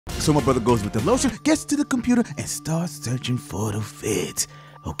So my brother goes with the lotion, gets to the computer, and starts searching for the vids.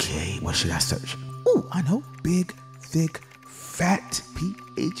 Okay, what should I search? Ooh, I know. Big, thick, fat,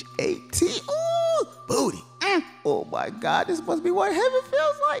 P-H-A-T. Ooh, booty. Oh my God, this must be what heaven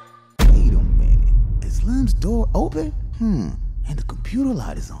feels like. Wait a minute. Is Lim's door open? And the computer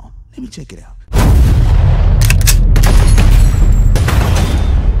light is on. Let me check it out.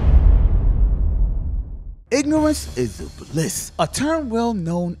 Ignorance is a bliss, a term well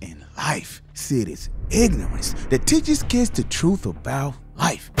known in life. See, it is ignorance that teaches kids the truth about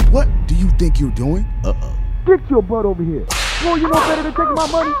life. What do you think you're doing? Get your butt over here. Boy, you know better than taking my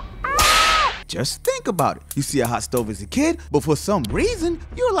money. Just think about it. You see a hot stove as a kid, but for some reason,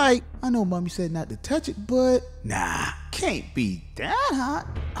 you're like, I know mommy said not to touch it, but nah, can't be that hot.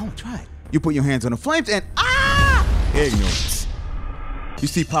 I'm gonna try it. You put your hands on the flames and ignorance. You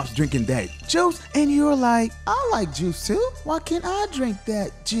see Pops drinking that juice, and you're like, I like juice too. Why can't I drink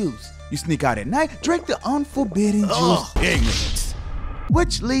that juice? You sneak out at night, drink the unforbidden juice. Ignorance.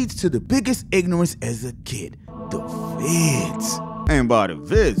 Which leads to the biggest ignorance as a kid, the vids. And by the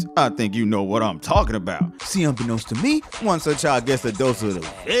vids, I think you know what I'm talking about. See, unbeknownst to me, once a child gets a dose of the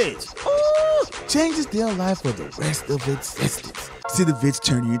vids, changes their life for the rest of existence. See, the vids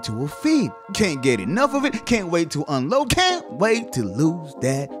turn you into a feed. Can't get enough of it, can't wait to unload, can't wait to lose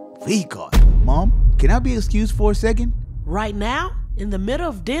that V card. Mom, can I be excused for a second? Right now? In the middle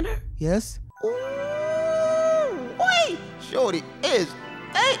of dinner? Yes? Wait, shorty is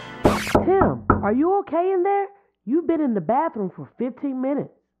 8. Tim, are you okay in there? You've been in the bathroom for 15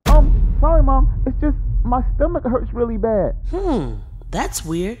 minutes. Sorry, Mom. It's just my stomach hurts really bad. That's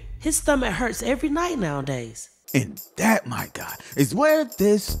weird. His stomach hurts every night nowadays. And that, my God, is where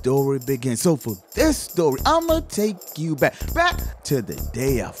this story begins. So for this story, I'ma take you back to the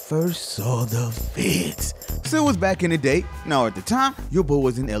day I first saw the vids. So it was back in the day. Now at the time, your boy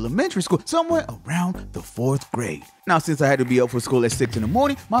was in elementary school, somewhere around the 4th grade. Now since I had to be up for school at 6 in the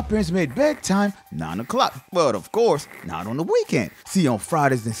morning, my parents made bedtime 9 o'clock. But of course, not on the weekend. See, on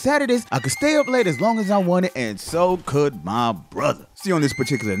Fridays and Saturdays, I could stay up late as long as I wanted, and so could my brother. See, on this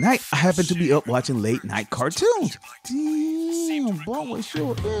particular night, I happened to be up watching late night cartoons. Damn, boy, what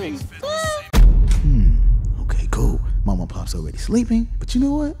sure is that? Okay, cool. Mama and Pop's already sleeping, but you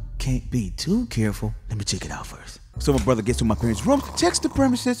know what? Can't be too careful. Let me check it out first. So my brother gets to my parents' room, checks the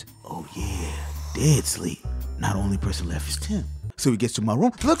premises. Oh yeah, dead sleep. Not the only person left is Tim. So he gets to my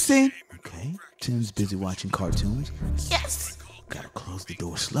room, looks in. Okay, Tim's busy watching cartoons. Yes! Gotta close the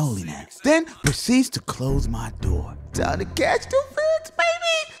door slowly now. Then proceeds to close my door. Time to catch the vids,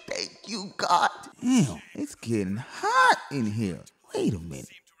 baby! Thank you, God. Damn, it's getting hot in here. Wait a minute,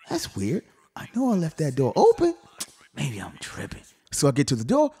 that's weird. I know I left that door open. Maybe I'm tripping. So I get to the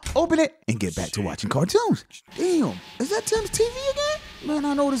door, open it, and get back to watching cartoons. Damn, is that Tim's TV again? Man,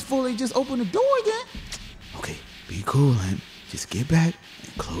 I know this fool ain't just opened the door again. Okay, be cool, and just get back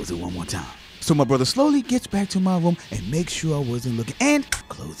and close it one more time. So my brother slowly gets back to my room and makes sure I wasn't looking and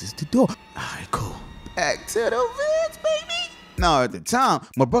closes the door. Alright, cool. Back to the vids, baby. Now at the time,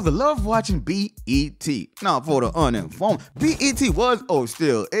 my brother loved watching BET. Now for the uninformed, BET was, or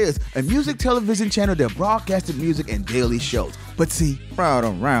still is, a music television channel that broadcasted music and daily shows. But see, right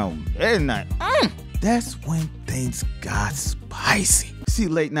around midnight, that's when things got spicy. See,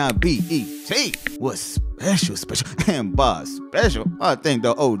 late night BET was special. And by special, I think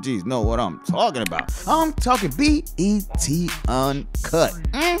the OGs know what I'm talking about. I'm talking BET Uncut.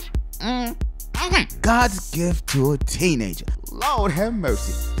 God's gift to a teenager. Lord have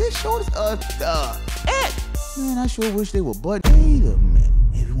mercy. This showed us the Man, I sure wish they were, but wait a minute.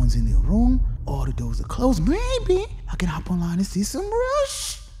 Everyone's in their room, all the doors are closed. Maybe I can hop online and see some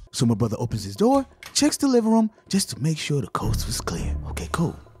rush. So my brother opens his door, checks the living room just to make sure the coast was clear. Okay,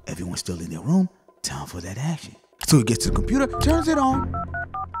 cool. Everyone's still in their room. Time for that action. So he gets to the computer, turns it on.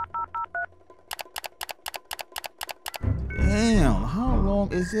 Damn, how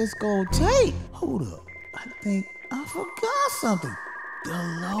long is this gonna take? Hold up, I think I forgot something. The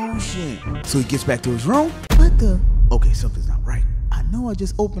lotion. So he gets back to his room. Okay, something's not right. I know I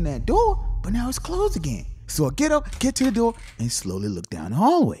just opened that door, but now it's closed again. So I get up, get to the door, and slowly look down the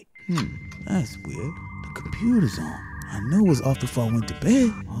hallway. That's weird. The computer's on. I knew it was off before I went to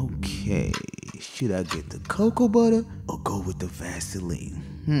bed. Okay, should I get the cocoa butter or go with the Vaseline?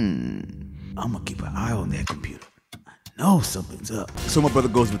 I'm gonna keep an eye on that computer. I know something's up. So my brother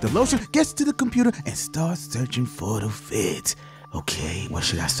goes with the lotion, gets to the computer, and starts searching for the vids. Okay, what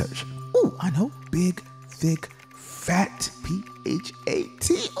should I search? Ooh, I know. Big, thick, fat,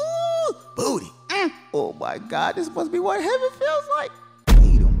 P-H-A-T. Ooh, booty. Oh my God, this must be what heaven feels like.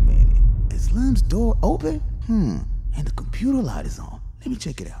 Wait a minute, is Lim's door open? And the computer light is on. Let me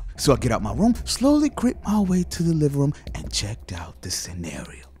check it out. So I get out my room, slowly creep my way to the living room, and checked out the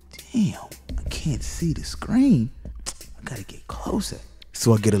scenario. Damn, I can't see the screen. I gotta get closer.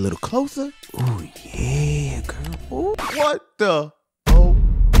 So I get a little closer. Oh yeah, girl. Ooh, what the? Oh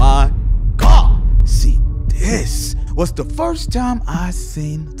my God. See, this was the first time I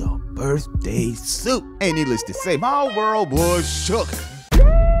seen the birthday suit. And needless to say, my world was shook.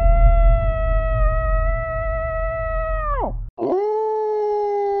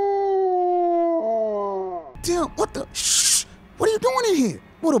 Damn, what the? Shh. What are you doing in here?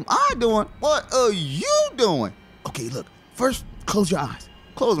 What am I doing? What are you doing? Okay, look. First, close your eyes.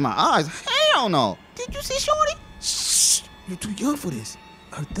 Close my eyes? Hell no. Did you see Shorty? Shh. You're too young for this.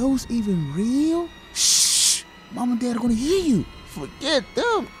 Are those even real? Shh. Mom and Dad are gonna hear you. Forget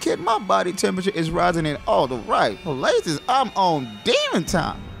them. Kid, my body temperature is rising in all the right places. I'm on demon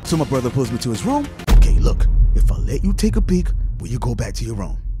time. So my brother pulls me to his room. Okay, look. If I let you take a peek, will you go back to your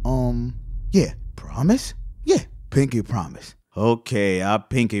room? Yeah. Promise? Yeah. Pinky promise. Okay, I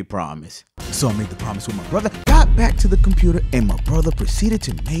pinky promise. So I made the promise with my brother, got back to the computer, and my brother proceeded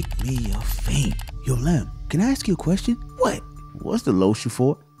to make me a fiend. Yo, Lem, can I ask you a question? What? What's the lotion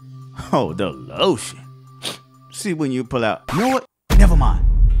for? Oh, the lotion. See when you pull out. You know what? Never mind.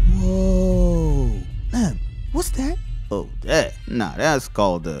 Whoa. Lem, what's that? Oh, that? Nah, that's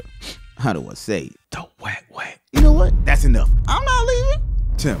called the, how do I say it? The whack whack. You know what? That's enough. I'm not leaving.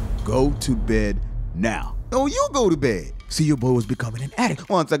 Tim, go to bed now. Oh, you go to bed. See, your boy was becoming an addict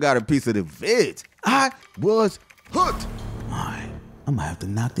once I got a piece of the vids. I was hooked. I'm gonna have to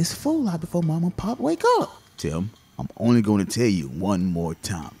knock this fool out before Mom and Pop wake up. Tim, I'm only gonna tell you one more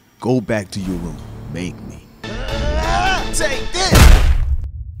time. Go back to your room. Make me. Take this!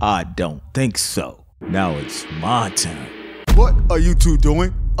 I don't think so. Now it's my turn. What are you two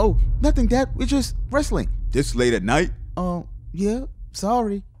doing? Oh, nothing, Dad. We're just wrestling. This late at night? Yeah,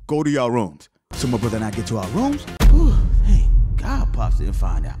 sorry. Go to your rooms. So my brother and I get to our rooms. Whew, thank God Pops didn't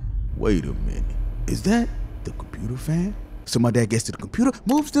find out. Wait a minute. Is that the computer fan? So my dad gets to the computer,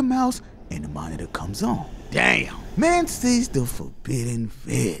 moves the mouse, and the monitor comes on. Damn. Man sees the forbidden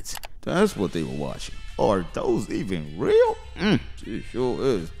vids. That's what they were watching. Are those even real? She sure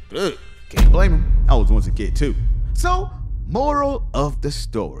is good. Can't blame him. I was once a kid too. So, moral of the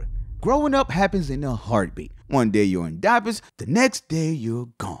story. Growing up happens in a heartbeat. One day you're in diapers, the next day you're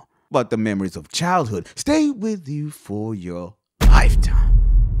gone. But the memories of childhood stay with you for your lifetime.